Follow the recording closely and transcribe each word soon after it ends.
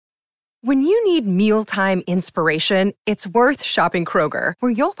When you need mealtime inspiration, it's worth shopping Kroger,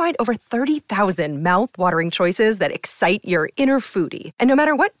 where you'll find over 30,000 mouth-watering choices that excite your inner foodie. And no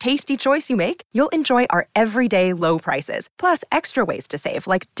matter what tasty choice you make, you'll enjoy our everyday low prices, plus extra ways to save,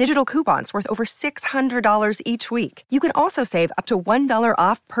 like digital coupons worth over $600 each week. You can also save up to $1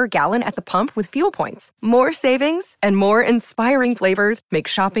 off per gallon at the pump with fuel points. More savings and more inspiring flavors make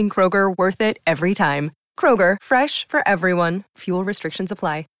shopping Kroger worth it every time. Kroger, fresh for everyone. Fuel restrictions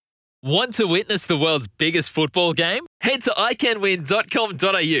apply. Want to witness the world's biggest football game? Head to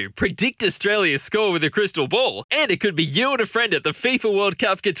iCanWin.com.au, predict Australia's score with a crystal ball, and it could be you and a friend at the FIFA World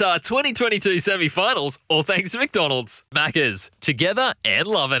Cup Qatar 2022 semi-finals, all thanks to McDonald's. Maccas, together and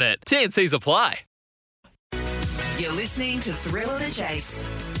loving it. TNCs apply. You're listening to Thrill of the Chase.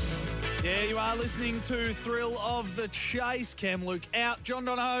 Yeah, you are listening to Thrill of the Chase. Cam Luke out, John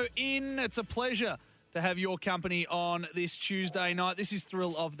Donohoe in. It's a pleasure to have your company on this Tuesday night. This is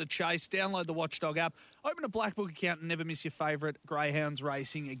Thrill of the Chase. Download the Watchdog app, open a Black Book account, and never miss your favourite Greyhounds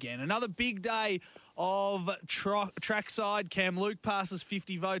racing again. Another big day of trackside. Cam Luke passes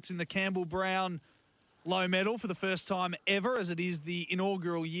 50 votes in the Campbell Brown Low Medal for the first time ever, as it is the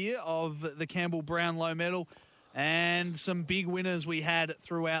inaugural year of the Campbell Brown Low Medal. And some big winners we had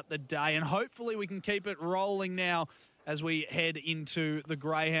throughout the day. And hopefully we can keep it rolling now as we head into the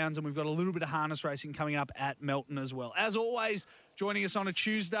Greyhounds, and we've got a little bit of harness racing coming up at Melton as well. As always, joining us on a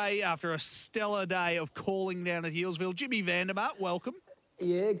Tuesday after a stellar day of calling down at Healesville, Jimmy Vandermart, welcome.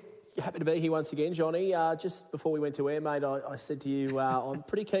 Yeah, happy to be here once again, Johnny. Just before we went to air, mate, I said to you, I'm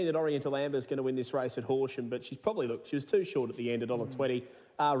pretty keen that Oriental Amber's going to win this race at Horsham, but she was too short at the end at $1.20.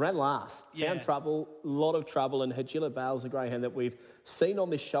 Ran last, found trouble, a lot of trouble, and Hagilla Bale's a greyhound that we've seen on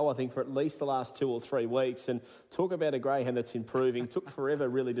this show, I think, for at least the last 2 or 3 weeks. And talk about a greyhound that's improving. Took forever,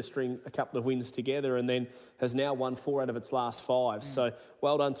 really, to string a couple of wins together, and then has now won 4 out of its last 5. So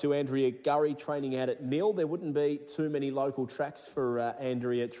well done to Andrea Gurry training out at Nil. There wouldn't be too many local tracks for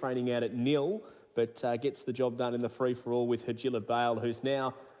Andrea training out at Nil, but gets the job done in the free-for-all with Hagilla Bale, who's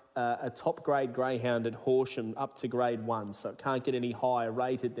now a top-grade greyhound at Horsham up to grade 1, so it can't get any higher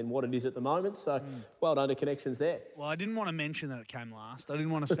rated than what it is at the moment. So well done to Connections there. Well, I didn't want to mention that it came last. I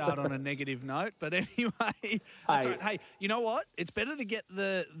didn't want to start on a negative note, but anyway, that's right. Hey, you know what? It's better to get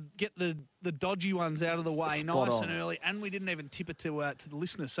the dodgy ones out of the way nice and early, and we didn't even tip it to the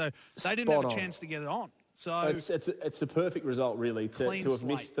listeners, so they didn't have a chance to get it on. So it's a perfect result, really, to have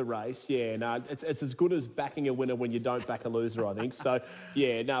missed the race. Yeah, no, it's as good as backing a winner when you don't back a loser, I think. So,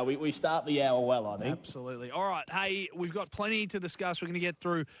 yeah, no, we start the hour well, I think. Absolutely. All right, hey, we've got plenty to discuss. We're going to get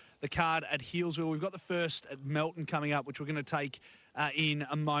through the card at Healesville. We've got the first at Melton coming up, which we're going to take in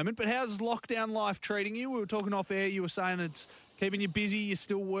a moment. But how's lockdown life treating you? We were talking off air. You were saying it's keeping you busy. You're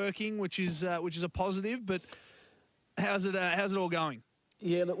still working, which is a positive. But how's it all going?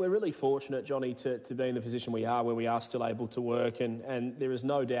 Yeah, look, we're really fortunate, Johnny, to be in the position we are, where we are still able to work, and there is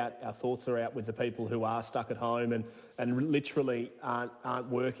no doubt our thoughts are out with the people who are stuck at home and literally aren't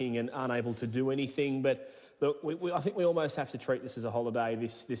working and aren't able to do anything. But look, I think we almost have to treat this as a holiday,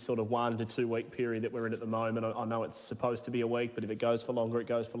 this sort of 1 to 2 week period that we're in at the moment. I know it's supposed to be a week, but if it goes for longer, it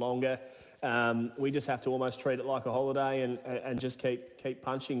goes for longer. We just have to almost treat it like a holiday and just keep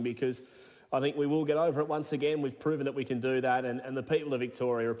punching, because I think we will get over it once again. We've proven that we can do that, and the people of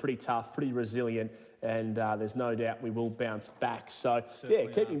Victoria are pretty tough, pretty resilient, and there's no doubt we will bounce back. So,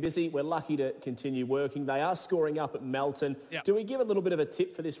 keeping busy. We're lucky to continue working. They are scoring up at Melton. Yep. Do we give a little bit of a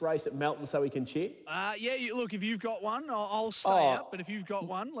tip for this race at Melton so we can cheer? Look, if you've got one, I'll stay up, but if you've got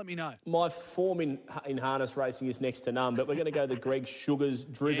one, let me know. My form in harness racing is next to none, but we're going to go the Greg Sugars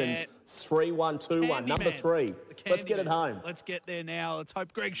driven 3-1-2-1, number 3. Let's get it home. Let's get there now. Let's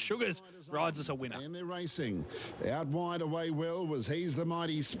hope Greg Sugars rides us a winner. And they're racing. Out wide away well was He's the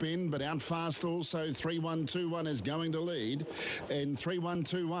Mighty Spin, but out fast also 3-1-2-1 is going to lead. And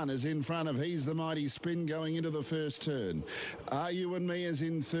 3-1-2-1 is in front of He's the Mighty Spin going into the first turn. Are You and Me is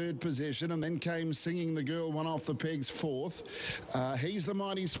in third position, and then came Singing the Girl, one off the pegs, fourth. He's the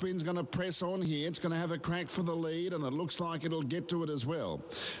Mighty Spin's going to press on here. It's going to have a crack for the lead, and it looks like it'll get to it as well.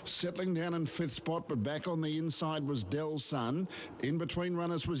 Settling down in fifth spot, but back on the inside was Del Sun. In between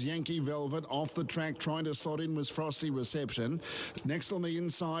runners was Yankee Velvet. Off the track, trying to slot in was Frosty Reception. Next on the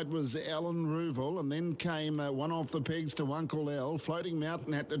inside was Alan Ruvel, and then came one off the pegs to Uncle L. Floating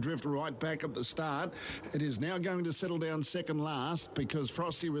Mountain had to drift right back at the start. It is now going to settle down second last, because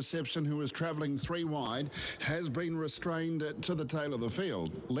Frosty Reception, who was travelling 3 wide, has been restrained to the tail of the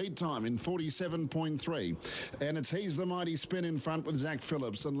field. Lead time in 47.3. And it's He's the Mighty Spin in front with Zach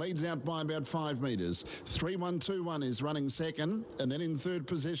Phillips, and leads out by about 5 metres. 3-1-2-1 is running second, and then in third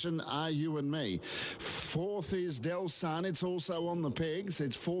position, Are You and Me. Fourth is Del Sun. It's also on the pegs.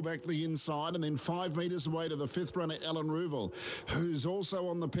 It's 4 back the inside, and then 5 metres away to the fifth runner, Alan Ruvel, who's also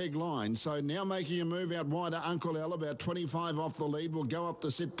on the peg line. So now making a move out wide to Uncle L, about 25 off the lead, will go up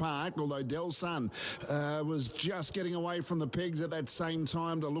to Sit Park, although Del Sun was just getting away from the pegs at that same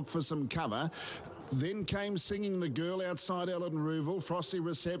time to look for some cover. Then came Singing the Girl outside Ellen Ruvel, Frosty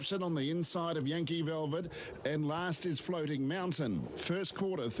Reception on the inside of Yankee Velvet, and last is Floating Mountain. First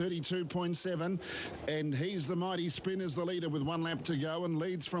quarter, 32.7, and He's the Mighty Spin is the leader with 1 lap to go and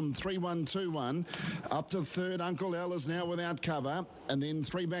leads from 3-1-2-1. Up to third, Uncle L is now without cover, and then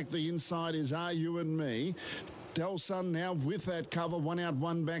 3 back the inside is Are You and Me. Del Sun now with that cover, 1 out,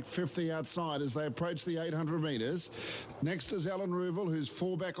 1 back, 50 outside as they approach the 800 metres. Next is Alan Ruvel, who's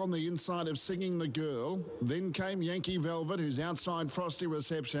 4 back on the inside of Singing the Girl. Then came Yankee Velvet, who's outside Frosty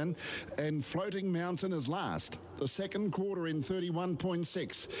Reception, and Floating Mountain is last. The second quarter in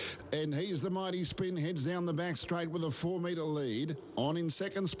 31.6, and He's the Mighty Spin heads down the back straight with a 4 metre lead. On in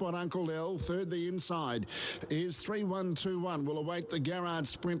second spot, Uncle L. Third the inside is 3-1-2-1. Will await the Garrard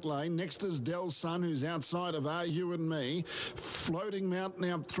sprint lane. Next is Del Sun, who's outside of Are You and Me. Floating Mountain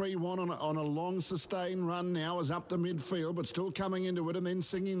out 3-1 on a long sustained run now, is up to midfield, but still coming into it. And then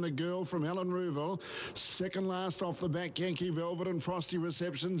Singing the Girl from Alan Ruvel. Second last off the back, Yankee Velvet and Frosty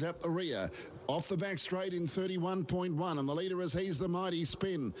Receptions at the rear. Off the back straight in 31.1, and the leader is He's the Mighty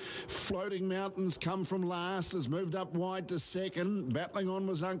Spin. Floating Mountains come from last, has moved up wide to second. Battling on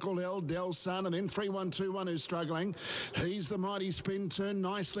was Uncle L, Del Sun, and then 3-1-2-1 who's struggling. He's the Mighty Spin turned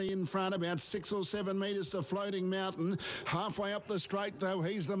nicely in front, about 6 or 7 metres to Floating Mountain. Halfway up the straight though,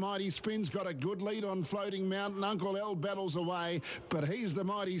 He's the Mighty Spin's got a good lead on Floating Mountain. Uncle L battles away, but He's the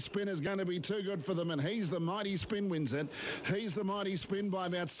Mighty Spin is going to be too good for them, and He's the Mighty Spin wins it. He's the Mighty Spin by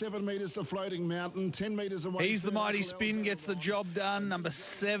about 7 metres to Floating Mountain, 10 metres away. He's the Mighty Spin gets the job done. Number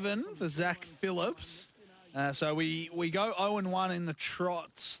 7 for Zach Phillips. So we go 0-1 in the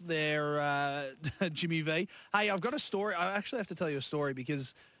trots there, Jimmy V. Hey, I've got a story. I actually have to tell you a story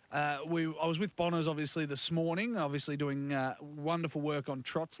because I was with Bonners obviously this morning, obviously doing wonderful work on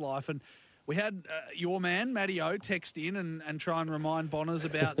Trots Life, and we had your man Matty O text in and try and remind Bonners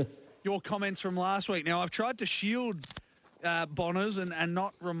about your comments from last week. Now I've tried to shield Bonners and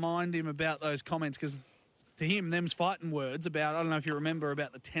not remind him about those comments because to him, them's fighting words about, I don't know if you remember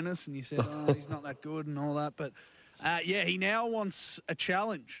about the tennis and you said, oh, he's not that good and all that. But, yeah, he now wants a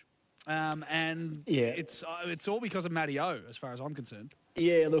challenge. And it's all because of Matty O, as far as I'm concerned.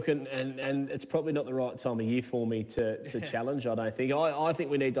 Yeah, look, and it's probably not the right time of year for me to challenge, I don't think. I think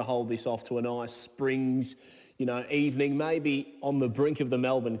we need to hold this off to a nice Springs, evening, maybe on the brink of the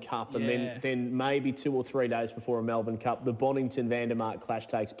Melbourne Cup, and then maybe 2 or 3 days before a Melbourne Cup, the Bonington-Vandermark clash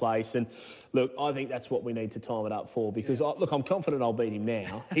takes place. And look, I think that's what we need to time it up for because, I'm confident I'll beat him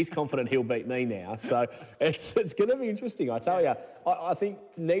now. He's confident he'll beat me now. So it's going to be interesting, I tell you. I think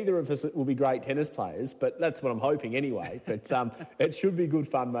neither of us will be great tennis players, but that's what I'm hoping anyway. But it should be good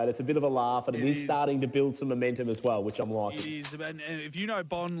fun, mate. It's a bit of a laugh, and it is starting to build some momentum as well, which I'm liking. It is, and if you know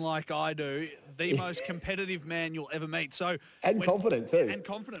Bon like I do, the most competitive man you'll ever meet. So confident too. And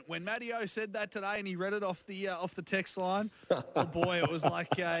confident. When Matty O said that today, and he read it off the text line, oh boy, it was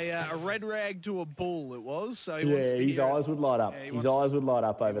like a red rag to a bull. It was. So his eyes would light up. His eyes would light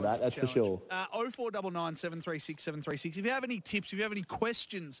up over that. That's for sure. 0499 736 736. If you have any tips, if you have any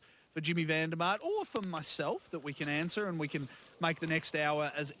questions for Jimmy Vandermart or for myself that we can answer and we can make the next hour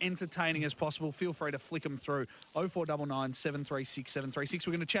as entertaining as possible, feel free to flick them through. 0499 736 736.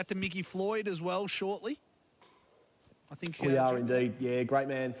 We're going to chat to Mickey Floyd as well shortly. I think we are indeed. Yeah, great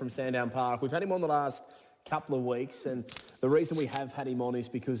man from Sandown Park. We've had him on the last couple of weeks, and the reason we have had him on is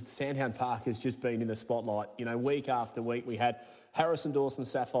because Sandown Park has just been in the spotlight. Week after week we had Harrison Dawson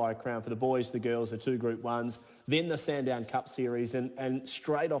Sapphire Crown for the boys, the girls, the 2 Group 1s, then the Sandown Cup Series, and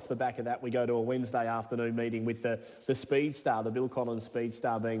straight off the back of that we go to a Wednesday afternoon meeting with the Speed Star, the Bill Collins Speed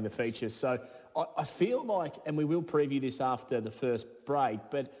Star being the feature. So I feel like, and we will preview this after the first break,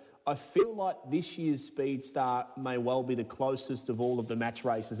 but I feel like this year's Speed Star may well be the closest of all of the match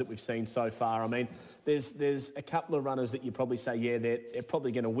races that we've seen so far. I mean, there's a couple of runners that you probably say, yeah, they're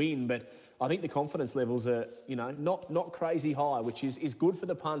probably going to win, but I think the confidence levels are, not crazy high, which is good for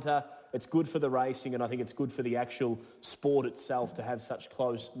the punter, it's good for the racing, and I think it's good for the actual sport itself to have such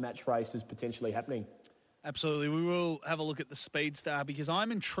close match races potentially happening. Absolutely. We will have a look at the Speed Star because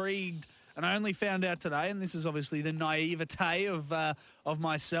I'm intrigued, and I only found out today, and this is obviously the naivete of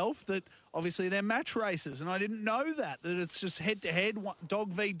myself, that obviously they're match races, and I didn't know that it's just head-to-head, dog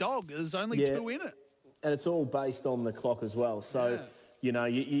v dog. There's only 2 in it. And it's all based on the clock as well. So You know,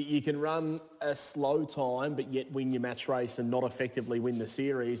 you can run a slow time, but yet win your match race and not effectively win the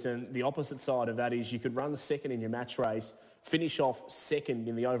series. And the opposite side of that is you could run second in your match race, finish off second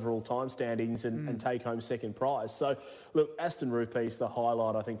in the overall time standings and take home second prize. So, look, Aston Rupee is the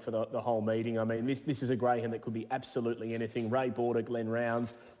highlight, I think, for the whole meeting. I mean, this is a greyhound that could be absolutely anything. Ray Border, Glenn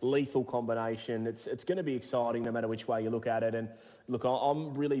Rounds, lethal combination. It's going to be exciting no matter which way you look at it. And, look,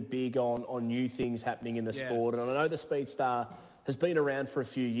 I'm really big on new things happening in the sport. And I know the Speed Star has been around for a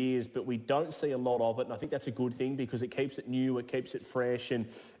few years, but we don't see a lot of it, and I think that's a good thing because it keeps it new, it keeps it fresh, and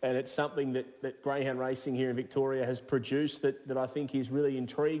it's something that greyhound racing here in Victoria has produced that I think is really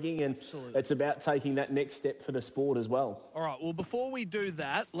intriguing, and it's about taking that next step for the sport as well. All right, well, before we do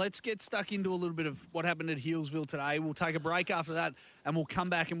that, let's get stuck into a little bit of what happened at Healesville today. We'll take a break after that, and we'll come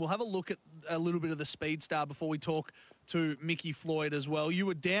back and we'll have a look at a little bit of the Speed Star before we talk to Mickey Floyd as well. You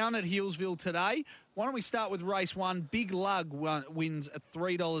were down at Healesville today. Why don't we start with race one? Big Lug wins at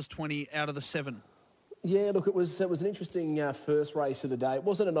 $3.20 out of the 7. Yeah, look, it was an interesting first race of the day. It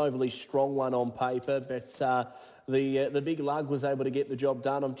wasn't an overly strong one on paper, but the Big Lug was able to get the job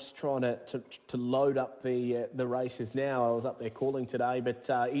done. I'm just trying to load up the races now. I was up there calling today, but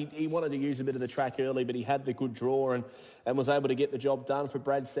he wanted to use a bit of the track early, but he had the good draw and was able to get the job done for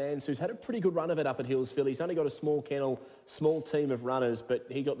Brad Sands, who's had a pretty good run of it up at Healesville. He's only got a small kennel, small team of runners, but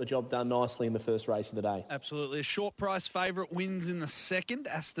he got the job done nicely in the first race of the day. Absolutely. A short price favourite wins in the second.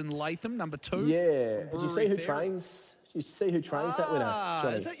 Aston Latham, number 2. Yeah. Did you see who trains? Did you see who trains that winner,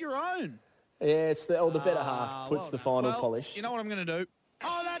 Johnny? Is that your own? Yeah, it's the better half puts the final polish. You know what I'm going to do?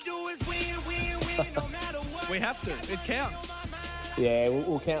 All I do is win, no matter what. We have to. It counts. Yeah,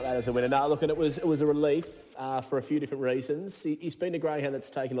 we'll count that as a winner. No, look, and it was a relief for a few different reasons. He's been a greyhound that's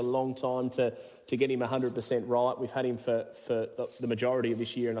taken a long time to get him 100% right. We've had him for the majority of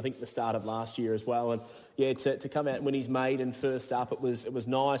this year and I think the start of last year as well. And yeah, to come out when he's maiden first up, it was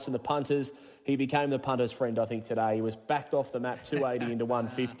nice. And the punters, he became the punter's friend, I think, today. He was backed off the map 280 into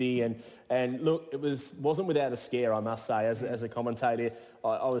 150. And look, it wasn't without a scare, I must say, as a commentator.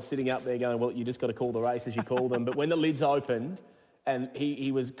 I was sitting up there going, well, you just got to call the race as you call them. But when the lids opened, and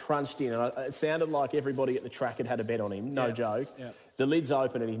he was crunched in, and it sounded like everybody at the track had a bet on him, no joke. Yeah. The lid's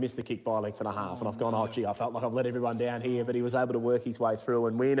open and he missed the kick by a length and a half. And I've gone, gee, I felt like I've let everyone down here, but he was able to work his way through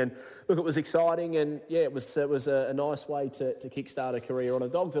and win. And look, it was exciting, and yeah, it was a nice way to kickstart a career on a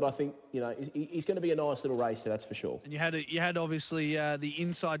dog that I think, you know, he's going to be a nice little racer, that's for sure. And you had obviously the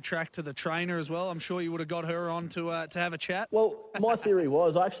inside track to the trainer as well. I'm sure you would have got her on to have a chat. Well, my theory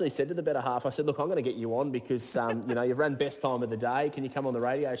was, I actually said to the better half, I said, look, I'm going to get you on because you know, you've ran best time of the day. Can you come on the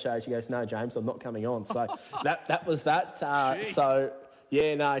radio show? She goes, no, James, I'm not coming on. So that was that. So.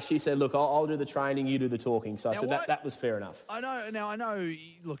 Yeah, no, she said, look, I'll do the training, you do the talking. So I said that was fair enough. I know,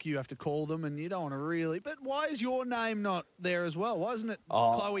 look, you have to call them and you don't want to really, but why is your name not there as well? Why isn't it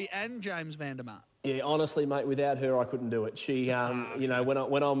Chloe and James Vandermark? Yeah, honestly, mate, without her, I couldn't do it. She, you know,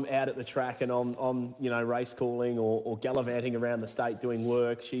 when I'm out at the track and I'm you know, race calling or gallivanting around the state doing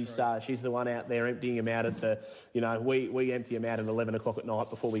work, she's the one out there emptying them out at the, you know, we empty them out at 11 o'clock at night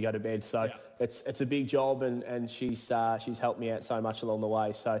before we go to bed. So it's a big job, and she's helped me out so much along the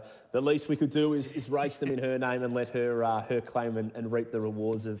way. So the least we could do is race them in her name and let her claim and reap the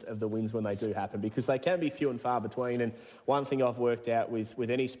rewards of the wins when they do happen, because they can be few and far between. And one thing I've worked out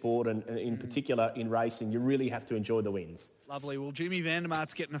with any sport, and in particular in racing, you really have to enjoy the wins. Lovely. Well, Jimmy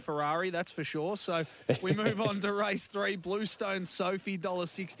Vandermark's getting a Ferrari, that's for sure. So we move on to race 3. Bluestone Sophie,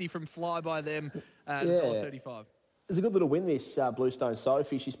 $1.60 from Fly By Them, $1.35. It's a good little win, this Bluestone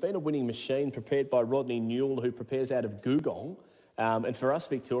Sophie. She's been a winning machine prepared by Rodney Newell, who prepares out of Googong. And for us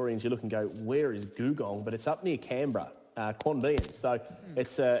Victorians, you look and go, where is Googong? But it's up near Canberra. Quanbean. So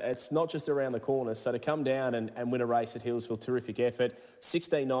it's not just around the corner. So to come down and win a race at Healesville, terrific effort.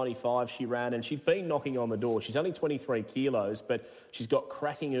 16.95 she ran, and she'd been knocking on the door. She's only 23 kilos, but she's got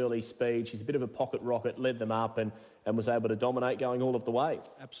cracking early speed. She's a bit of a pocket rocket, led them up and was able to dominate going all of the way.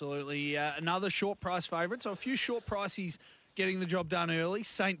 Absolutely. Another short price favourite. So a few short prices getting the job done early.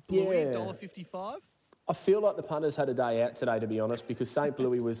 St. Bluey, $1.55. I feel like the punters had a day out today, to be honest, because St.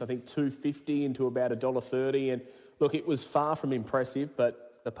 Bluey was, I think, $2.50 into about $1.30. And look, it was far from impressive, but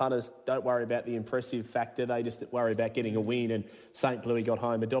the punters don't worry about the impressive factor. They just worry about getting a win. And St. Bluey got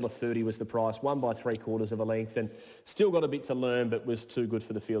home. $1.30 was the price, won by 3/4 of a length, and still got a bit to learn, but was too good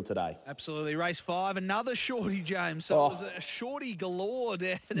for the field today. Absolutely. Race 5, another shorty, James. So it was a shorty galore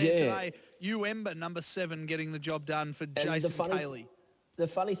there today. Ember, number 7, getting the job done for Jason Cayley. The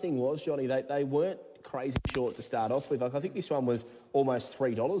funny thing was, Johnny, they weren't crazy short to start off with. Like, I think this one was almost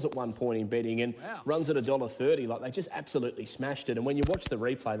 $3 at one point in betting and runs at $1.30. Like, they just absolutely smashed it. And when you watch the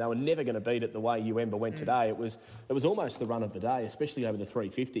replay, they were never going to beat it the way Uemba went today. It was almost the run of the day, especially over the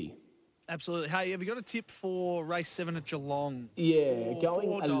 350. Absolutely. Hey, have you got a tip for race 7 at Geelong? Yeah, going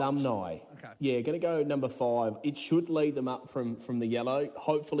 $4. Alumni. Okay. Yeah, going to go number 5. It should lead them up from the yellow.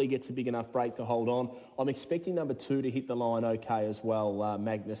 Hopefully gets a big enough break to hold on. I'm expecting number 2 to hit the line okay as well.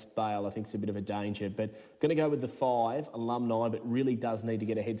 Magnus Bale, I think, is a bit of a danger. But going to go with the 5, Alumni, but really does need to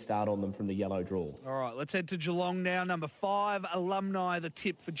get a head start on them from the yellow draw. All right, let's head to Geelong now. Number 5, Alumni, the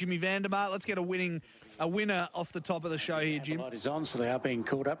tip for Jimmy Vandermart. Let's get a winner off the top of the show here, Jim. The light is on, so they are being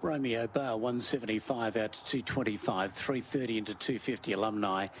called up. Romeo Bale, 175 out to 225, 330 into 250.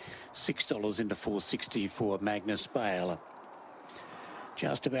 Alumni, $6 into 460 for Magnus Bale.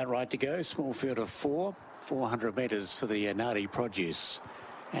 Just about right to go. Small field of 400 metres for the Nardi Produce,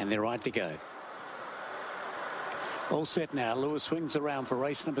 and they're right to go. All set now. Lewis swings around for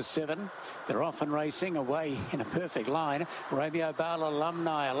race number 7. They're off and racing away in a perfect line. Romeo Bale,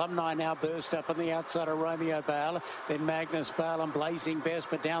 Alumni. Alumni now burst up on the outside of Romeo Bale. Then Magnus Bale and Blazing Best,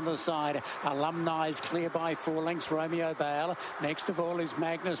 but down the side, Alumni is clear by 4 lengths. Romeo Bale. Next of all is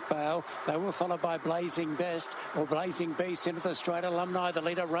Magnus Bale. They were followed by Blazing Best or Blazing Beast into the straight. Alumni, the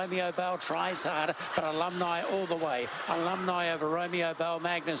leader. Romeo Bale tries hard, but Alumni all the way. Alumni over Romeo Bale,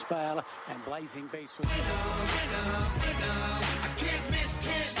 Magnus Bale, and Blazing Beast was...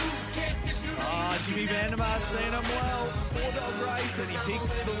 Jimmy Vandermart seeing him well. $4 race and he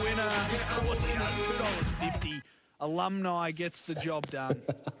picks the winner. Of course he does, $2.50. Alumni gets the job done.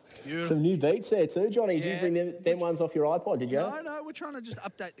 Beautiful. Some new beats there too, Johnny. Did you bring them ones off your iPod, did you? No, we're trying to just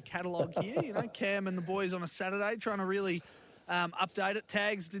update the catalogue here. You know, Cam and the boys on a Saturday trying to really update it.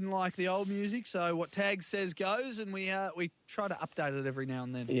 Tags didn't like the old music, so what Tags says goes, and we try to update it every now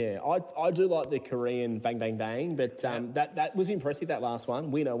and then. Yeah, I do like the Korean Bang Bang Bang, but that was impressive, that last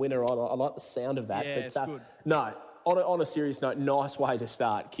one. Winner. I like the sound of that. Yeah, but, it's good. No, on a serious note, nice way to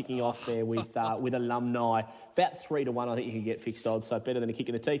start, kicking off there with Alumni. About 3 to 1, I think you can get fixed odds, so better than a kick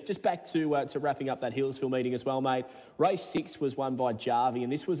in the teeth. Just back to wrapping up that Hillsville meeting as well, mate. Race 6 was won by Jarvie,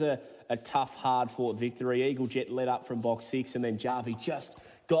 and this was a tough, hard-fought victory. Eagle Jet led up from box 6, and then Jarvie just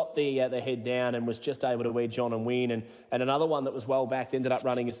got the head down and was just able to wedge on and win. And another one that was well backed ended up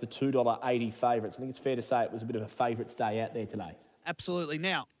running as the $2.80 favourites. I think it's fair to say it was a bit of a favourites day out there today. Absolutely.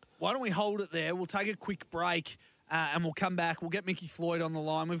 Now, why don't we hold it there? We'll take a quick break. And we'll come back. We'll get Mickey Floyd on the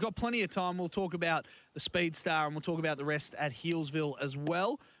line. We've got plenty of time. We'll talk about the Speed Star and we'll talk about the rest at Healesville as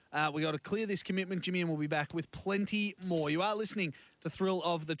well. We got to clear this commitment, Jimmy, and we'll be back with plenty more. You are listening to Thrill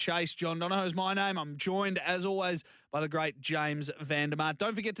of the Chase. John Donohoe is my name. I'm joined, as always, by the great James Vandermart.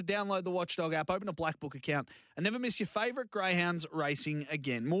 Don't forget to download the Watchdog app, open a Black Book account, and never miss your favourite greyhounds racing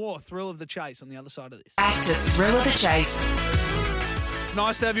again. More Thrill of the Chase on the other side of this. Back to Thrill of the Chase. It's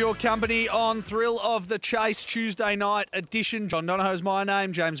nice to have your company on Thrill of the Chase Tuesday night edition. John Donohoe's my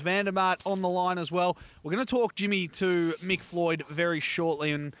name, James Vandermart on the line as well. We're going to talk, Jimmy, to Mick Floyd very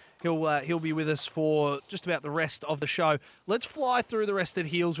shortly, and he'll be with us for just about the rest of the show. Let's fly through the rest at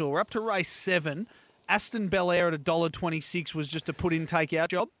Healesville. We're up to race 7. Aston Bel Air at $1.26 was just a put-in,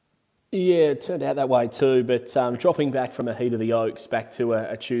 take-out job. Yeah, it turned out that way too, but dropping back from a Heat of the Oaks back to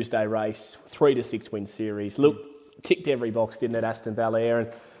a Tuesday race, 3 to 6 win series. Look, ticked every box, didn't it, Aston Bel Air,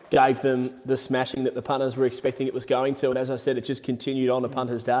 and gave them the smashing that the punters were expecting it was going to. And as I said, it just continued on a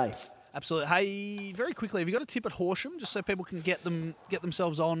punter's day. Absolutely. Hey, very quickly, have you got a tip at Horsham, just so people can get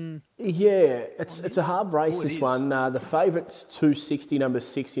themselves on? Yeah, it's a hard race, this one. The favourite's 260, number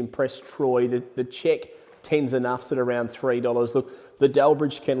 6, Impress Troy. The check tens enoughs at around $3. Look, the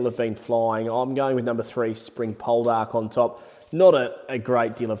Delbridge kennel have been flying. I'm going with number 3, Spring Poldark on top. Not a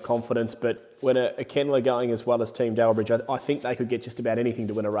great deal of confidence, but when a kennel are going as well as Team Delbridge, I think they could get just about anything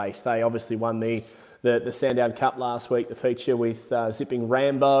to win a race. They obviously won the Sandown Cup last week, the feature with Zipping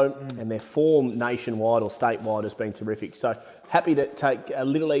Rambo, and their form nationwide or statewide has been terrific. So happy to take a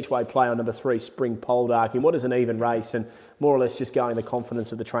little each-way play on number 3, Spring Poldark, in what is an even race, and more or less just going the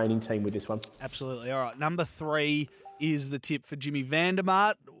confidence of the training team with this one. Absolutely. All right, number 3 is the tip for Jimmy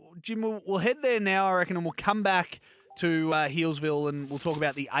Vandermart. Jim, we'll head there now, I reckon, and we'll come back to Healesville, and we'll talk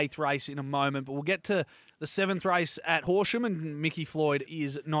about the 8th race in a moment. But we'll get to the 7th race at Horsham, and Mickey Floyd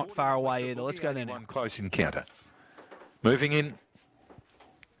is not far away either. Let's go there now. One close encounter. Moving in.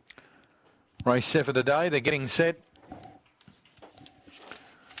 Race 7 today. They're getting set.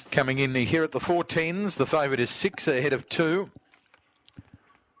 Coming in here at the 410s. The favourite is 6 ahead of 2.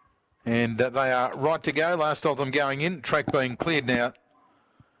 And they are right to go. Last of them going in. Track being cleared now.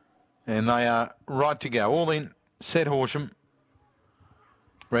 And they are right to go. All in. Set Horsham.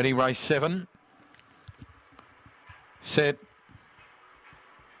 Ready, race 7. Set.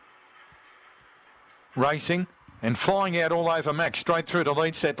 Racing. And flying out all over Max, straight through to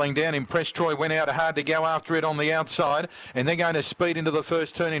lead, settling down. Impressed Troy went out hard to go after it on the outside. And they're going to speed into the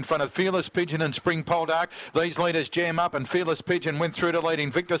first turn in front of Fearless Pigeon and Spring Poldark. These leaders jam up and Fearless Pigeon went through to lead.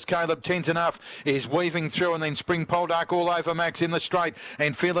 Invictus Caleb, 10's enough, is weaving through. And then Spring Poldark all over Max in the straight.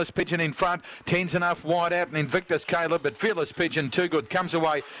 And Fearless Pigeon in front, 10's enough wide out. And Invictus Caleb, but Fearless Pigeon too good, comes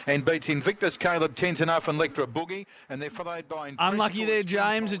away and beats Invictus Caleb, 10's enough, and Lectra Boogie. And they're followed by... Unlucky there,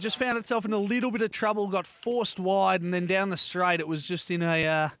 James. It just found itself in a little bit of trouble, got forced wide, and then down the straight, it was just in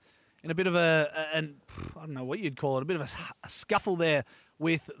a bit of I don't know what you'd call it, a bit of a scuffle there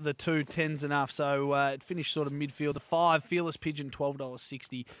with the 10's enough. So it finished sort of midfield. The 5, Fearless Pigeon,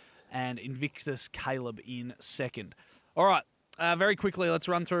 $12.60, and Invictus Caleb in second. All right, very quickly, let's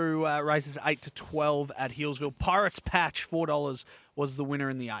run through races 8 to 12 at Healesville. Pirates Patch, $4 was the winner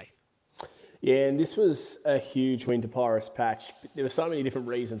in the 8th. Yeah, and this was a huge win to Pirates Patch. There were so many different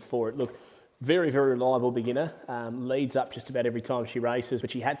reasons for it. Look, very, very reliable beginner, leads up just about every time she races, but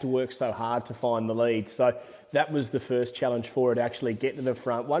she had to work so hard to find the lead. So that was the first challenge for her, to actually get to the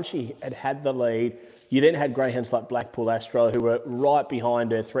front. Once she had the lead, you then had greyhounds like Blackpool Astro who were right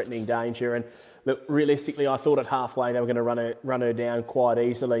behind her, threatening danger. And look, realistically, I thought at halfway they were going to run her down quite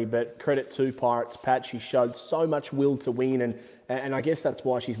easily, but credit to Pirates Patch. She showed so much will to win, and I guess that's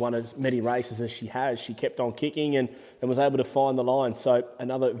why she's won as many races as she has. She kept on kicking and was able to find the line. So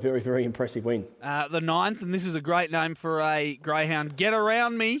another very, very impressive win. The 9th, and this is a great name for a greyhound, Get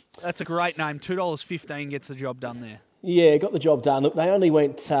Around Me. That's a great name. $2.15 gets the job done there. Yeah, got the job done. Look, they only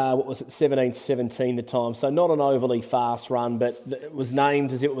went, 17-17 the time, so not an overly fast run, but it was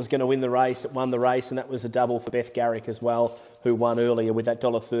named as it was going to win the race. It won the race, and that was a double for Beth Garrick as well, who won earlier with that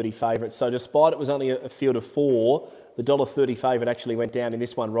 $1.30 favourite. So despite it was only a field of 4, the $1.30 favourite actually went down in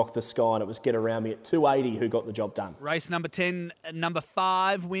this one, Rock the Sky, and it was Get Around Me at $2.80 who got the job done. Race number 10, number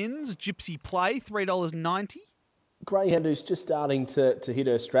 5 wins, Gypsy Play, $3.90. Greyhound who's just starting to hit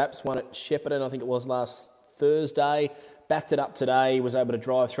her straps, won at Shepparton, I think it was last Thursday, backed it up today, was able to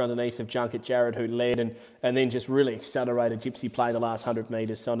drive through underneath of Junket Jared, who led, and then just really accelerated Gypsy Play the last 100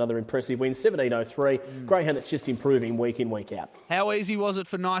 metres. So another impressive win, 17.03. Greyhound that's just improving week in, week out. How easy was it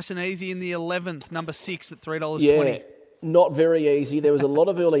for Nice and Easy in the 11th, number 6 at $3.20? Yeah, not very easy. There was a lot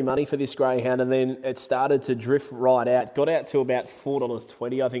of early money for this greyhound, and then it started to drift right out. Got out to about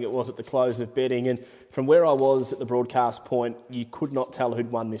 $4.20, I think it was, at the close of betting. And from where I was at the broadcast point, you could not tell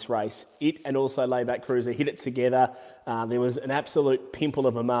who'd won this race. It and also Layback Cruiser hit it together. There was an absolute pimple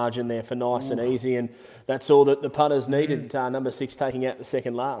of a margin there for Nice and Easy, and that's all that the punters needed. Number 6 taking out the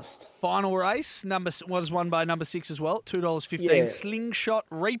second last. Final race, was won by number 6 as well, $2.15. Yeah. Slingshot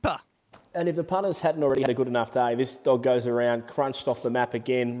Reaper. And if the punters hadn't already had a good enough day, this dog goes around, crunched off the map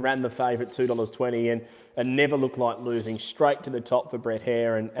again, ran the favourite $2.20 and never looked like losing, straight to the top for Brett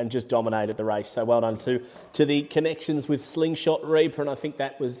Hare and just dominated the race. So well done to the connections with Slingshot Reaper, and I think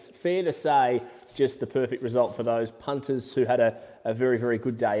that was fair to say just the perfect result for those punters who had a very, very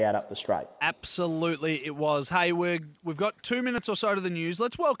good day out up the straight. Absolutely it was. Hey, we've got 2 minutes or so to the news.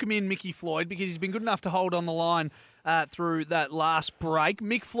 Let's welcome in Mickey Floyd because he's been good enough to hold on the line through that last break.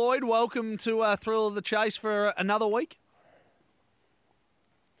 Mick Floyd, welcome to Thrill of the Chase for another week.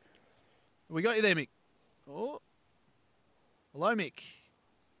 We got you there, Mick. Oh, hello, Mick.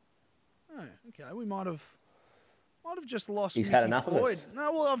 Oh, okay. We might have just lost. He's Mickey had enough Floyd. of us.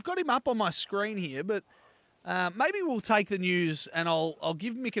 No, well, I've got him up on my screen here, but maybe we'll take the news and I'll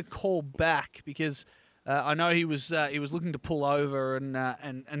give Mick a call back because I know he was looking to pull over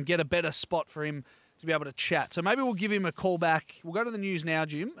and get a better spot for him to be able to chat. So maybe we'll give him a call back. We'll go to the news now,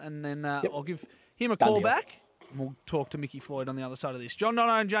 Jim, and then I'll give him a call back. And we'll talk to Mickey Floyd on the other side of this. John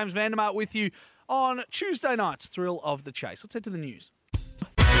Dono and James Vandermart with you on Tuesday night's Thrill of the Chase. Let's head to the news.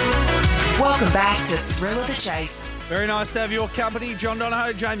 Welcome back to Thrill of the Chase. Very nice to have your company. John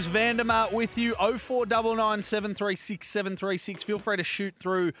Donohoe, James Vandermart with you. 0499 736 736. Feel free to shoot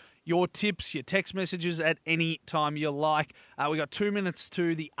through your tips, your text messages at any time you like. We got 2 minutes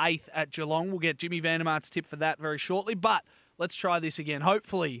to the 8th at Geelong. We'll get Jimmy Vandermart's tip for that very shortly. But let's try this again.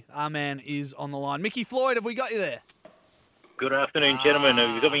 Hopefully our man is on the line. Mickey Floyd, have we got you there? Good afternoon, gentlemen.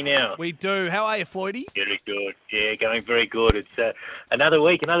 Have you got me now? We do. How are you, Floydie? Very good. Yeah, going very good. It's another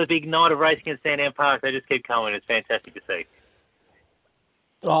week, another big night of racing at Sandown Park. They just keep coming. It's fantastic to see.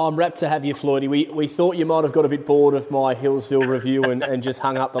 Oh, I'm rapt to have you, Floydie. We thought you might have got a bit bored of my Hillsville review and just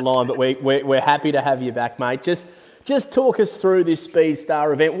hung up the line, but we're happy to have you back, mate. Just talk us through this Speed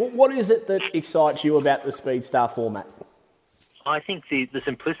Star event. What is it that excites you about the Speed Star format? I think the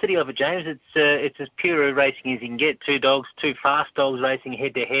simplicity of it, James, it's as pure racing as you can get. Two fast dogs racing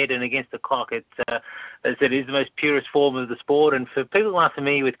head-to-head and against the clock. As I said, it is the most purest form of the sport. And for people who aren't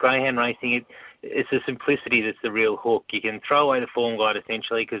familiar with greyhound racing, it's the simplicity that's the real hook. You can throw away the form guide,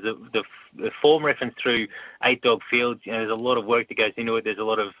 essentially, because the form reference through 8-dog fields, there's a lot of work that goes into it. There's a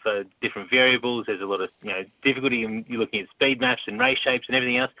lot of different variables. There's a lot of difficulty in you're looking at speed maps and race shapes and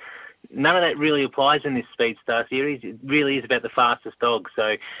everything else. None of that really applies in this Speed Star series. It really is about the fastest dogs.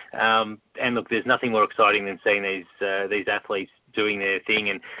 So, and look, there's nothing more exciting than seeing these athletes doing their thing.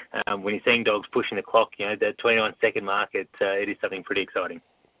 And when you're seeing dogs pushing the clock, that 29-second mark, it is something pretty exciting.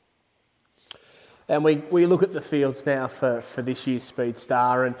 And we look at the fields now for this year's Speed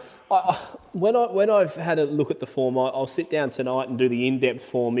Star, and when I've had a look at the form, I'll sit down tonight and do the in-depth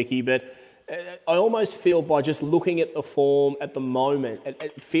form, Mickey, but I almost feel by just looking at the form at the moment,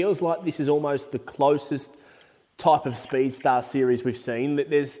 it feels like this is almost the closest type of Speed Star series we've seen.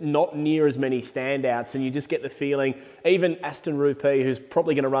 There's not near as many standouts, and you just get the feeling, even Aston Rupee, who's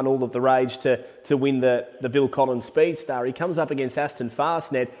probably going to run all of the rage to win the Bill Collins Speed Star, he comes up against Aston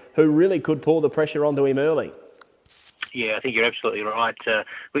Fastnet, who really could pour the pressure onto him early. Yeah, I think you're absolutely right.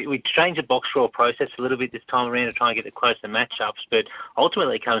 We changed the box draw process a little bit this time around to try and get the closer matchups, but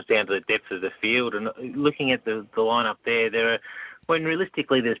ultimately it comes down to the depth of the field. And looking at the lineup there are, when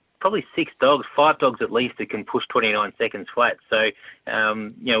realistically there's probably 5 dogs at least that can push 29 seconds flat. So,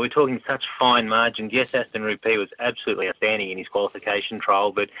 we're talking such fine margins. Yes, Aston Rupee was absolutely outstanding in his qualification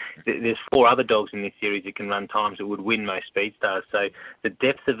trial, but there's 4 other dogs in this series that can run times that would win most Speed Stars. So the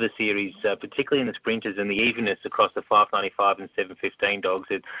depth of the series, particularly in the sprinters and the evenness across the 595 and 715 dogs,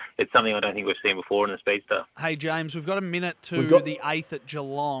 it's something I don't think we've seen before in the Speed Star. Hey, James, we've got a minute to the 8th at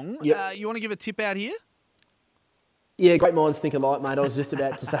Geelong. Yep. You want to give a tip out here? Yeah, great minds think alike, mate. I was just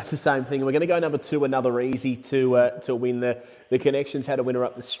about to say the same thing. We're going to go number 2, another easy to win. The Connections had a winner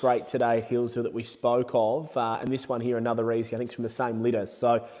up the straight today at Hillsville that we spoke of, and this one here, another easy. I think it's from the same litter.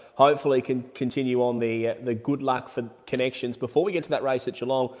 So hopefully can continue on the good luck for Connections. Before we get to that race at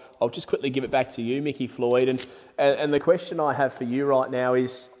Geelong, I'll just quickly give it back to you, Mickey Floyd. And the question I have for you right now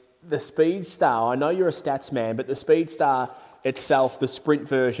is, the Speed Star, I know you're a stats man, but the Speed Star itself, the sprint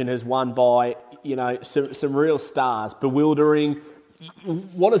version, has won by, some real stars. Bewildering.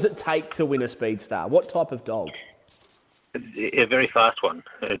 What does it take to win a Speed Star? What type of dog? A very fast one.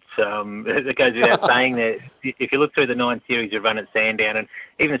 It goes without saying that if you look through the 9 series you've run at Sandown and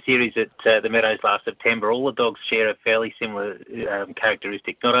even the series at the Meadows last September, all the dogs share a fairly similar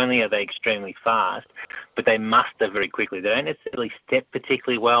characteristic. Not only are they extremely fast, but they muster very quickly. They don't necessarily step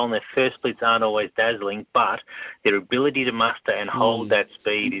particularly well, and their first splits aren't always dazzling, but their ability to muster and hold that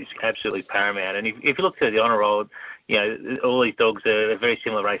speed is absolutely paramount. And if you look through the honour roll, all these dogs are a very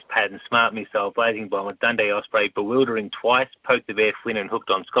similar race pattern. Smart Missile, Blazing Bomber, Dundee Osprey, Bewildering twice, Poke the Bear, Flynn and Hooked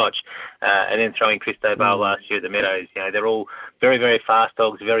on Scotch, and then throwing Christo Bale last year at the Meadows. They're all very, very fast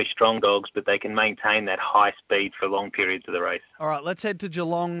dogs, very strong dogs, but they can maintain that high speed for long periods of the race. All right, let's head to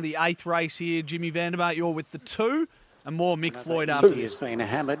Geelong, the 8th race here. Jimmy Vandermart, you're with the 2, and more Mick Floyd after this. He has been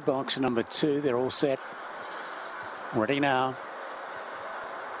hammered. Box number 2, they're all set. Ready now.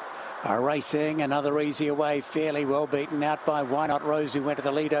 Racing, another easy away, fairly well beaten out by Why Not Rose, who went to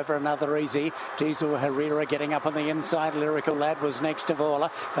the lead over another easy. Diesel Herrera getting up on the inside. Lyrical Lad was next of all.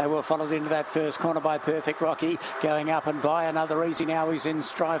 They were followed into that first corner by Perfect Rocky, going up and by another easy. Now he's in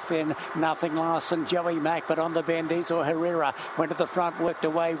strife then. Nothing Larson, Joey Mack, but on the bend, Diesel Herrera went to the front, worked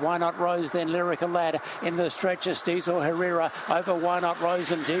away. Why Not Rose, then Lyrical Lad in the stretches. Diesel Herrera over Why Not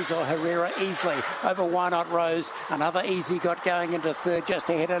Rose, and Diesel Herrera easily over Why Not Rose. Another easy got going into third, just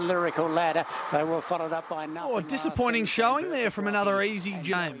ahead of Lyrical Ladder. They were followed up by Nothing. A disappointing showing there from another easy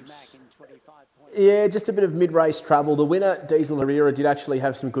James. Yeah, just a bit of mid-race trouble. The winner, Diesel Herrera, did actually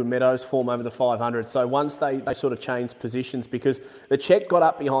have some good Meadows form over the 500. So once they sort of changed positions, because the check got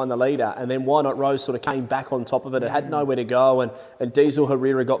up behind the leader, and then Why Not Rose sort of came back on top of it. It had nowhere to go, and Diesel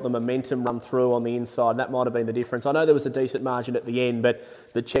Herrera got the momentum run through on the inside, and that might have been the difference. I know there was a decent margin at the end,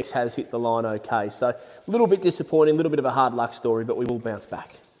 but the checks has hit the line okay. So a little bit disappointing, a little bit of a hard luck story, but we will bounce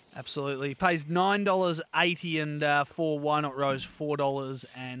back. Absolutely. He pays $9.80 and for Why Not Rose,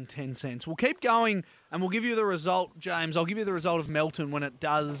 $4.10. We'll keep going and we'll give you the result, James. I'll give you the result of Melton when it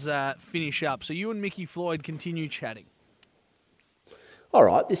does finish up. So you and Mickey Floyd continue chatting. All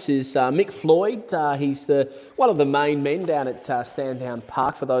right, this is Mick Floyd. He's one of the main men down at Sandown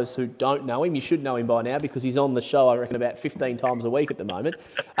Park. For those who don't know him, you should know him by now because he's on the show, I reckon, about 15 times a week at the moment.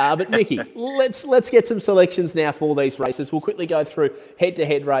 But Mickey, let's get some selections now for these races. We'll quickly go through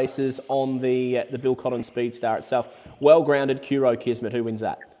head-to-head races on the Bill Collins Speed Star itself. Well-grounded Kuro Kismet. Who wins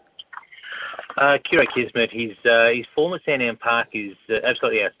that? Kiro Kismet, his form at Sandown Park is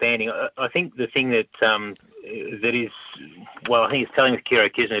absolutely outstanding. I think the thing that is, well, I think it's telling with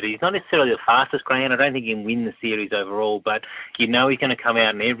Kiro Kismet, he's not necessarily the fastest greyhound. I don't think he can win the series overall, but you know he's going to come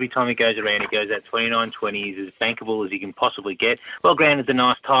out, and every time he goes around, he goes at 29.20. He's as bankable as he can possibly get. Well, grounded's a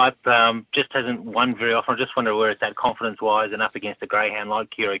nice type, just hasn't won very often. I just wonder where it's at confidence-wise and up against a greyhound like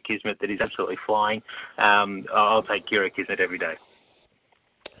Kiro Kismet that is absolutely flying. I'll take Kiro Kismet every day.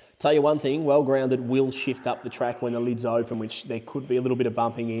 Tell you one thing, Well Grounded will shift up the track when the lid's open, which there could be a little bit of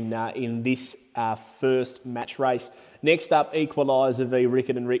bumping in this first match race. Next up, Equaliser v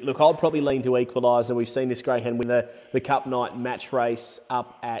Rickett and Rick. Look, I'll probably lean to Equaliser. We've seen this greyhound win the Cup Night match race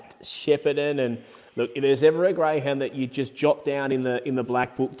up at Shepparton, and look, if there's ever a greyhound that you just jot down in the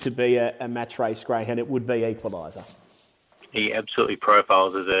black book to be a match race greyhound, it would be Equaliser. He absolutely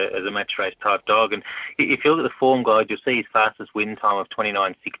profiles as a match race type dog, and if you look at the form guide, you'll see his fastest win time of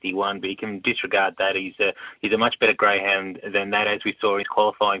 29.61. But you can disregard that. He's a much better greyhound than that, as we saw in his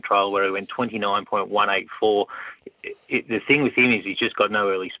qualifying trial where he went 29.184. The thing with him is he's just got no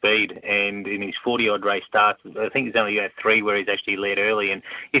early speed, and in his 40-odd race starts, I think there's only 3 where he's actually led early, and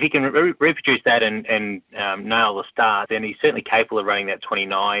if he can reproduce that and nail the start, then he's certainly capable of running that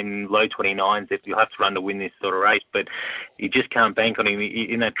 29, low 29s if you'll have to run to win this sort of race, but you just can't bank on him.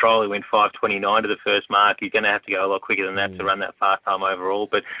 In that trial, he went 5.29 to the first mark. He's going to have to go a lot quicker than that to run that fast time overall.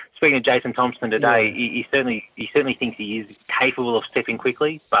 But speaking of Jason Thompson today, he certainly thinks he is capable of stepping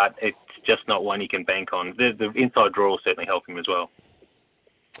quickly, but it's just not one you can bank on. The inside draw will certainly help him as well.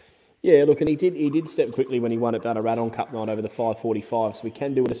 Yeah, look, and he did step quickly when he won at Ballarat on Cup Night over the 5.45, so he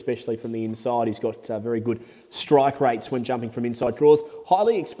can do it especially from the inside. He's got very good strike rates when jumping from inside draws.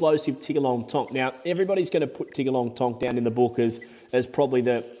 Highly explosive Tiggerlong Tonk. Now, everybody's going to put Tiggerlong Tonk down in the book as probably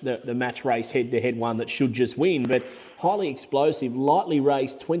the match race head-to-head one that should just win, but highly explosive, lightly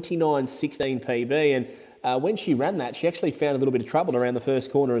raced, 29.16 PB, and when she ran that, she actually found a little bit of trouble around the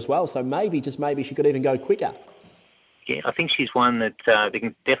first corner as well, so maybe she could even go quicker. Yeah, I think she's one that they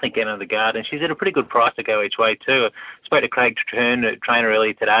can definitely get under the guard, and she's at a pretty good price to go each way too. I spoke to Craig Trainer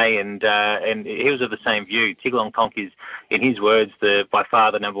earlier today, and he was of the same view. Tiggerlong Tonk is, in his words, by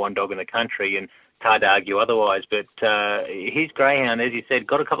far the number one dog in the country, and it's hard to argue otherwise. But his greyhound, as you said,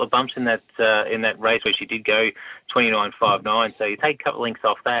 got a couple of bumps in that race where she did go 29.59. So you take a couple of links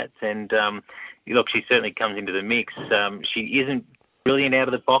off that, and look, she certainly comes into the mix. She isn't brilliant out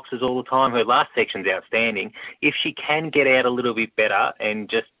of the boxes all the time. Her last section's outstanding. If she can get out a little bit better and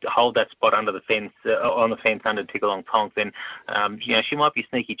just hold that spot under the fence, on the fence under Tiggerlong Tonk, then she might be a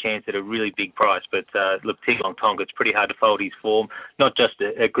sneaky chance at a really big price. But look, Tiggerlong Tonk, it's pretty hard to fold his form, not just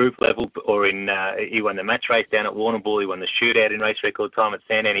at group level, or he won the match race down at Warrnambool, he won the shootout in race record time at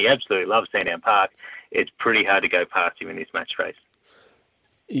Sandown. He absolutely loves Sandown Park. It's pretty hard to go past him in this match race.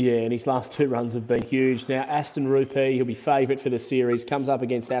 Yeah, and his last 2 runs have been huge. Now, Aston Rupee, he'll be favourite for the series, comes up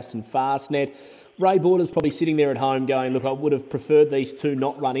against Aston Fastnet. Ray Border's probably sitting there at home going, look, I would have preferred these two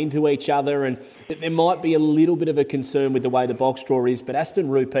not run into each other, and there might be a little bit of a concern with the way the box draw is, but Aston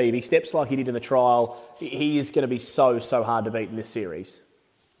Rupee, if he steps like he did in the trial, he is going to be so hard to beat in this series.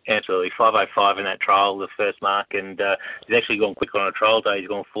 Absolutely, 5.05 in that trial, the first mark, and he's actually gone quicker on a trial day. He's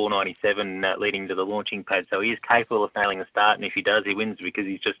gone 4.97 leading to the launching pad, so he is capable of nailing the start, and if he does, he wins because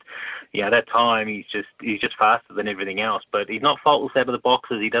he's just, that time he's just faster than everything else. But he's not faultless out of the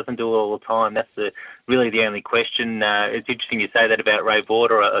boxes. He doesn't do it all the time. That's really the only question. It's interesting you say that about Ray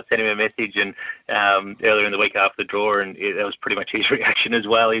Border. I sent him a message and earlier in the week after the draw, and that was pretty much his reaction as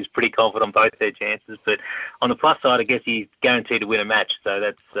well. He's pretty confident on both their chances, but on the plus side, I guess he's guaranteed to win a match, so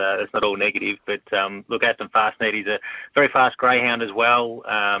that's not all negative. But look, Aston Fastnet, he's a very fast greyhound as well.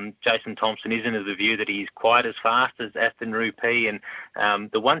 Jason Thompson isn't of the view that he's quite as fast as Aston Rupee, and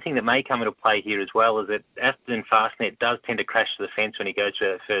the one thing that may come into play here as well is that Aston Fastnet does tend to crash to the fence when he goes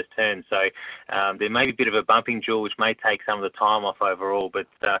through that first turn, so there may be a bit of a bumping duel which may take some of the time off overall. But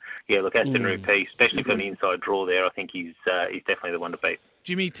look, Aston Rupee, especially from the inside draw there, I think he's definitely the one to beat.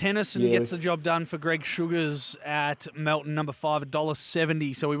 Jimmy Tennyson gets the job done for Greg Sugars at Melton, number 5,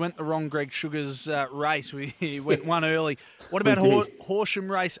 $1.70. So we went the wrong Greg Sugars race. We went one early. What about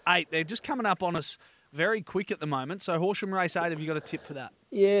Horsham Race 8? They're just coming up on us very quick at the moment. So Horsham Race 8, have you got a tip for that?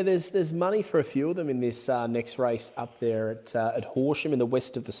 Yeah, there's money for a few of them in this next race up there at Horsham in the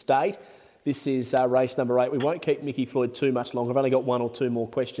west of the state. This is race number 8. We won't keep Mickey Floyd too much longer. I've only got 1 or 2 more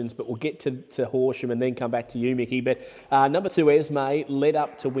questions, but we'll get to Horsham and then come back to you, Mickey. But number 2, Esme, led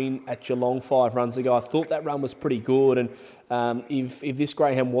up to win at Geelong 5 runs ago. I thought that run was pretty good, and If this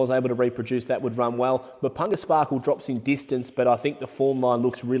greyhound was able to reproduce, that would run well. Mapunga Sparkle drops in distance, but I think the form line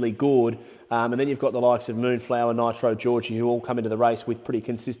looks really good. And then you've got the likes of Moonflower, Nitro Georgie, who all come into the race with pretty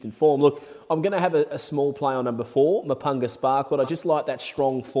consistent form. Look, I'm going to have a small play on number 4, Mapunga Sparkle. I just like that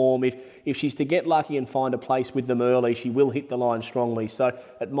strong form. If she's to get lucky and find a place with them early, she will hit the line strongly. So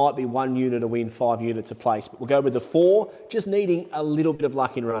it might be 1 unit to win, 5 units a place. But we'll go with the 4, just needing a little bit of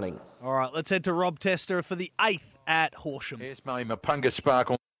luck in running. All right, let's head to Rob Tester for the 8th at Horsham. Esme, Mapunga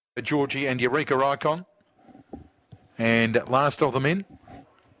Sparkle, Georgie and Eureka Icon. And last of them in.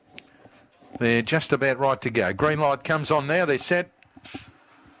 They're just about right to go. Green light comes on now. They're set.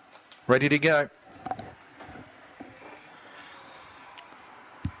 Ready to go.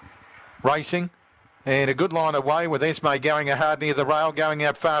 Racing. And a good line away with Esme going hard near the rail, going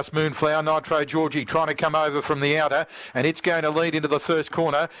out fast. Moonflower, Nitro Georgie trying to come over from the outer, and it's going to lead into the first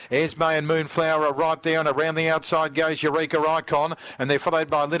corner. Esme and Moonflower are right there, and around the outside goes Eureka Icon, and they're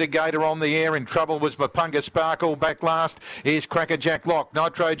followed by Litigator on the air. In trouble was Mapunga Sparkle. Back last is Crackerjack Lock.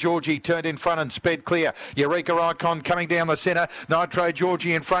 Nitro Georgie turned in front and sped clear. Eureka Icon coming down the centre. Nitro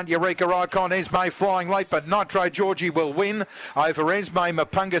Georgie in front. Eureka Icon. Esme flying late, but Nitro Georgie will win over Esme,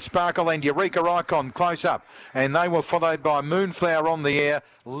 Mapunga Sparkle and Eureka Icon. Close up, and they were followed by Moonflower on the air.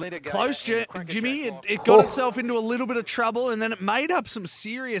 Close, Jimmy. It got itself into a little bit of trouble, and then it made up some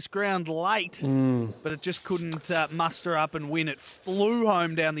serious ground late, but it just couldn't muster up and win. It flew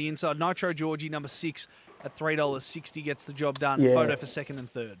home down the inside. Nitro Georgie, number 6 at $3.60 gets the job done. Yeah. Photo for 2nd and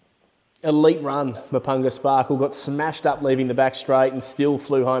 3rd. Elite run, Mapunga Sparkle. Got smashed up leaving the back straight and still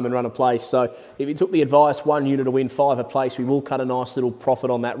flew home and run a place. So if you took the advice, 1 unit to win, 5 a place, we will cut a nice little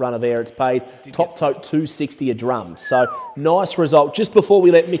profit on that runner there. It's paid top tote $2.60 a drum. So nice result. Just before we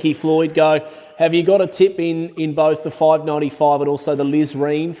let Mickey Floyd go, have you got a tip in both the $5.95 and also the Liz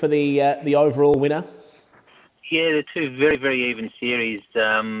Reen for the overall winner? Yeah, they're 2 very, very even series.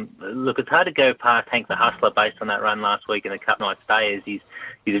 Look, it's hard to go past Hank the Hustler based on that run last week in the Cup Night Stayers. He's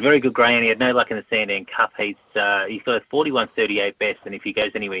a very good greyhound. He had no luck in the Sandown Cup. He's got a 41.38 best, and if he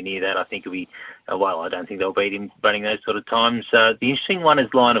goes anywhere near that, I think he'll be, I don't think they'll beat him running those sort of times. The interesting one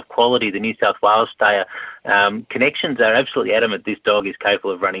is Line of Quality, the New South Wales stayer. Connections are absolutely adamant this dog is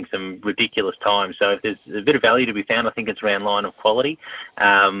capable of running some ridiculous times. So if there's a bit of value to be found, I think it's around Line of Quality.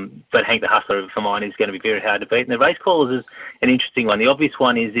 But Hank the Hustler, for mine, is going to be very hard to beat. And the race callers is an interesting one. The obvious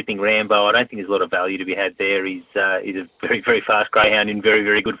one is Zipping Rambo. I don't think there's a lot of value to be had there. He's a very, very fast greyhound in very,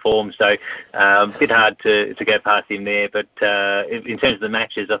 very good form. So a bit hard to go past him there. But in terms of the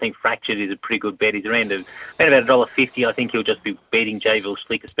matches, I think Fractured is a pretty good bet. He's around about $1.50. I think he'll just be beating Jayville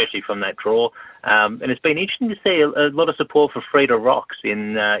Slick, especially from that draw. And it's been interesting to see a lot of support for Frida Rocks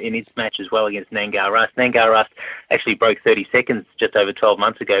in its match as well against Nangar Rust. Nangar Rust actually broke 30 seconds just over 12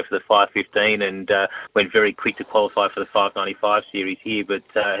 months ago for the 5.15 and went very quick to qualify for the 5.95 series here, but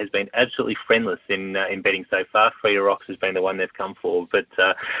has been absolutely friendless in betting so far. Frida Rocks has been the one they've come for. But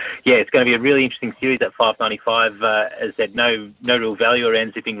yeah, it's going to be a really interesting series at 5.95. As I said, no real value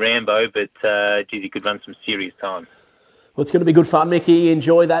around Zipping Rambo, but geez, he could run some serious time. Well, it's going to be good fun, Mickey.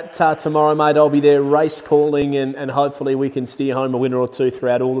 Enjoy that tomorrow, mate. I'll be there race calling and hopefully we can steer home a winner or two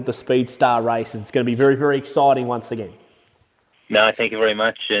throughout all of the Speed Star races. It's going to be very, very exciting once again. No, thank you very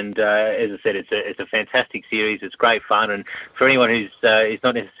much. And as I said, it's a fantastic series. It's great fun. And for anyone who's is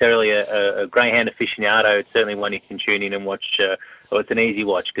not necessarily a greyhound aficionado, it's certainly one you can tune in and watch. It's an easy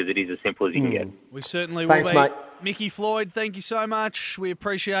watch because it is as simple as you can get. We certainly Thanks, will be. mate. Mickey Floyd, thank you so much. We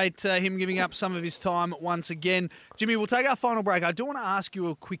appreciate him giving up some of his time once again. Jimmy, we'll take our final break. I do want to ask you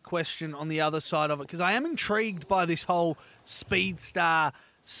a quick question on the other side of it because I am intrigued by this whole Speed Star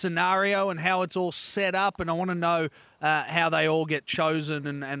scenario and how it's all set up, and I want to know how they all get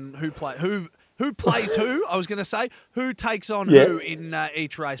chosen and who plays who. I was going to say who takes on who in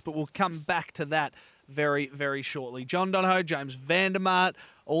each race, but we'll come back to that very, very shortly. John Donohoe, James Vandermart,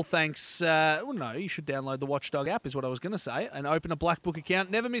 all thanks. No, you should download the Watchdog app is what I was going to say and open a Black Book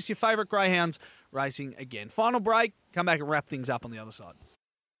account. Never miss your favourite greyhounds racing again. Final break. Come back and wrap things up on the other side.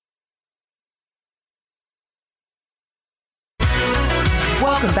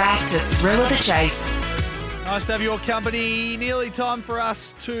 Welcome back to Thrill of the Chase. Nice to have your company. Nearly time for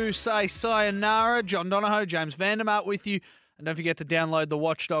us to say sayonara. John Donohoe, James Vandermart with you. And don't forget to download the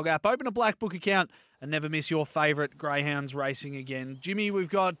Watchdog app. Open a Black Book account and never miss your favourite greyhounds racing again. Jimmy, we've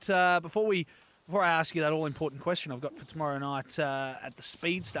got, before I ask you that all-important question I've got for tomorrow night at the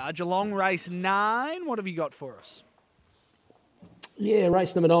Speed Star, Geelong Race 9, what have you got for us? Yeah,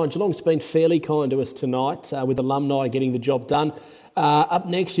 race number 9. Geelong's been fairly kind to us tonight with Alumni getting the job done. Up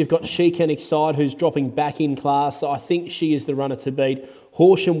next, you've got She Can Excite, who's dropping back in class. I think she is the runner to beat.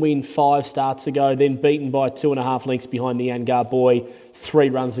 Horsham Win 5 starts ago, then beaten by 2.5 lengths behind the Angar Boy 3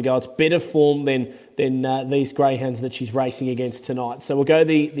 runs ago. It's better form than these greyhounds that she's racing against tonight. So we'll go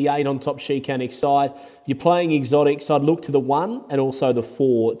the 8 on top, She Can Excite. You're playing exotics. I'd look to the 1 and also the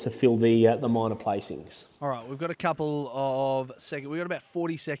 4 to fill the minor placings. All right, we've got a couple of seconds. We've got about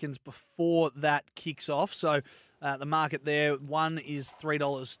 40 seconds before that kicks off. So the market there, 1 is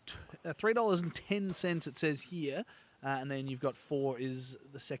 $3.10 it says here. And then you've got 4 is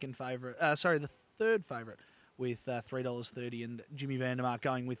the second favourite. The third favourite with $3.30. And Jimmy Vandermark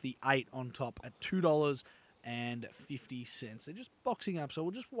going with the 8 on top at $2.50. They're just boxing up, so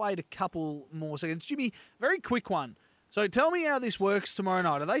we'll just wait a couple more seconds. Jimmy, very quick one. So tell me how this works tomorrow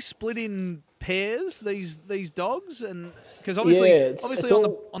night. Are they split in pairs, these dogs? And because obviously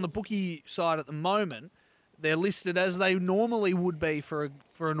on the bookie side at the moment, they're listed as they normally would be for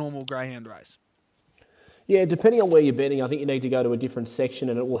a normal greyhound race. Yeah, depending on where you're betting, I think you need to go to a different section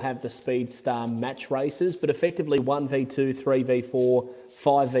and it will have the Speed Star match races, but effectively 1v2, 3v4, 5v6,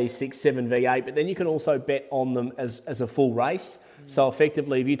 7v8, but then you can also bet on them as a full race. So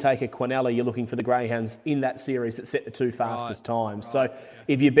effectively, if you take a Quinella, you're looking for the greyhounds in that series that set the 2 fastest times. So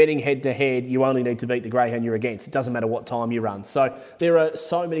if you're betting head-to-head, you only need to beat the greyhound you're against. It doesn't matter what time you run. So there are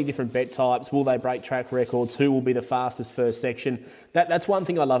so many different bet types. Will they break track records? Who will be the fastest first section? That's one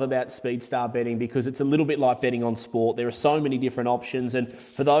thing I love about Speed Star betting, because it's a little bit like betting on sport. There are so many different options, and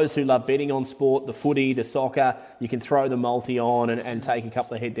for those who love betting on sport, the footy, the soccer, you can throw the multi on and take a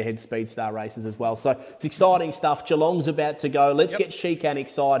couple of head-to-head Speed Star races as well. So it's exciting stuff. Geelong's about to go. Let's get She Can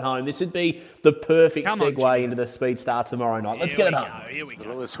Excite home. This would be the perfect segue into the Speed Star tomorrow night. Let's get it home. Here we go.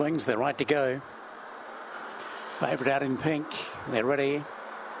 The Lewis swings, they're right to go. Favourite out in pink, they're ready.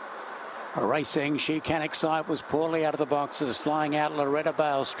 Racing, She Can Excite was poorly out of the boxes, flying out Loretta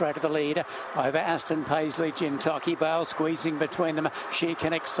Bale straight to the lead over Aston Paisley, Jintaki Bale squeezing between them. She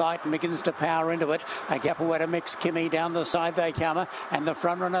Can Excite begins to power into it. A Gapawetta mix, Kimmy down the side they come, and the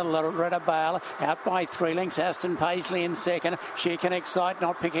front runner Loretta Bale out by 3 lengths. Aston Paisley in second. She Can Excite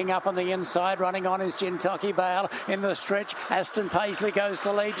not picking up on the inside. Running on is Jintaki Bale in the stretch. Aston Paisley goes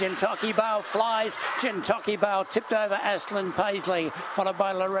to lead. Jintaki Bale flies. Jintaki Bale tipped over Aston Paisley, followed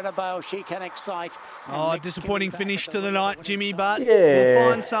by Loretta Bale. She Can Excite. Disappointing finish to the night, Jimmy, but we'll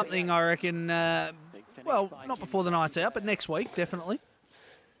find something, I reckon, not before the night's out, but next week, definitely.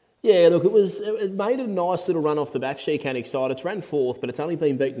 Yeah, look, it made a nice little run off the back, She Can Excite. It's ran 4th, but it's only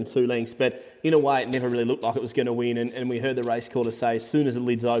been beaten 2 lengths, but in a way it never really looked like it was going to win, and we heard the race caller say as soon as the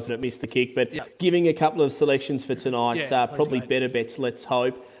lid's open, it missed the kick, but giving a couple of selections for tonight, probably better bets, let's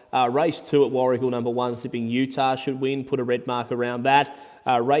hope. Race 2 at Warragul, number 1, Zipping Utah should win, put a red mark around that.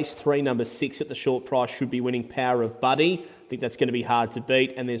 Race 3, number 6 at the short price should be winning, Power of Buddy. I think that's going to be hard to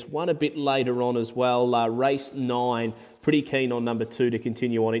beat. And there's one a bit later on as well. Race 9, pretty keen on number 2 to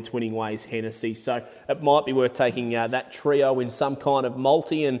continue on its winning ways, Hennessy. So it might be worth taking that trio in some kind of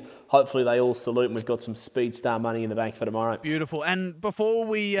multi, and hopefully they all salute, and we've got some Speed Star money in the bank for tomorrow. Beautiful. And before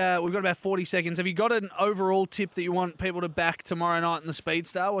we've got about 40 seconds. Have you got an overall tip that you want people to back tomorrow night in the Speed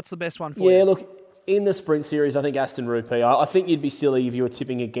Star? What's the best one for you? Yeah, look, in the sprint series, I think Aston Rupee. I think you'd be silly if you were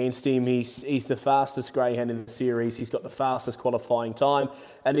tipping against him. He's the fastest greyhound in the series. He's got the fastest qualifying time.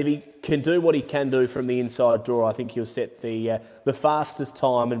 And if he can do what he can do from the inside draw, I think he'll set the fastest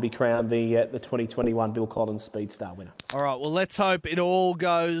time and be crowned the 2021 Bill Collins Speed Star winner. All right, well, let's hope it all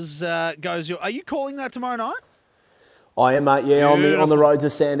goes Are you calling that tomorrow night? I am, mate. Yeah, on the road to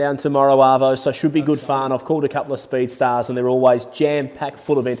Sandown tomorrow, Arvo, so should be good fun. I've called a couple of Speed Stars, and they're always jam-packed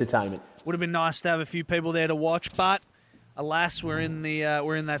full of entertainment. Would have been nice to have a few people there to watch, but alas, we're in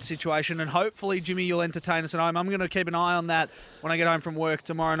that situation, and hopefully, Jimmy, you'll entertain us at home. I'm going to keep an eye on that when I get home from work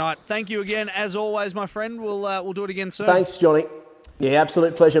tomorrow night. Thank you again, as always, my friend. We'll do it again soon. Thanks, Johnny. Yeah,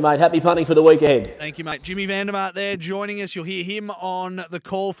 absolute pleasure, mate. Happy punting for the week ahead. Thank you, mate. Jimmy Vandermark there joining us. You'll hear him on the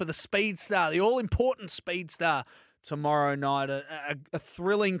call for the Speed Star, the all-important Speed Star, tomorrow night. A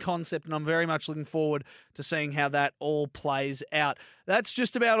thrilling concept, and I'm very much looking forward to seeing how that all plays out. That's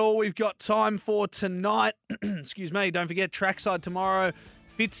just about all we've got time for tonight. Excuse me. Don't forget, trackside tomorrow.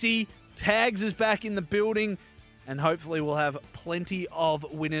 Fitzy, Tags is back in the building, and hopefully we'll have plenty of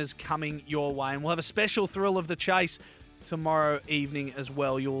winners coming your way. And we'll have a special thrill of the chase tomorrow evening as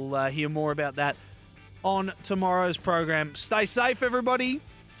well. You'll hear more about that on tomorrow's program. Stay safe, everybody.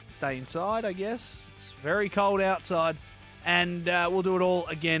 Stay inside, I guess. Very cold outside, and we'll do it all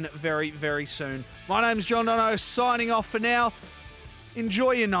again very, very soon. My name's John Dono, signing off for now.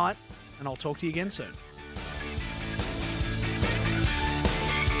 Enjoy your night, and I'll talk to you again soon.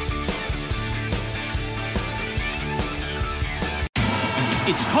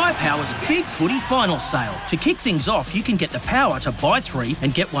 It's Tyre Power's Big Footy Final Sale. To kick things off, you can get the power to buy 3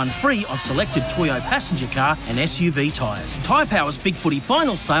 and get 1 free on selected Toyo passenger car and SUV tyres. Tyre Power's Big Footy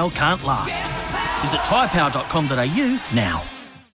Final Sale can't last. Visit tyrepower.com.au now.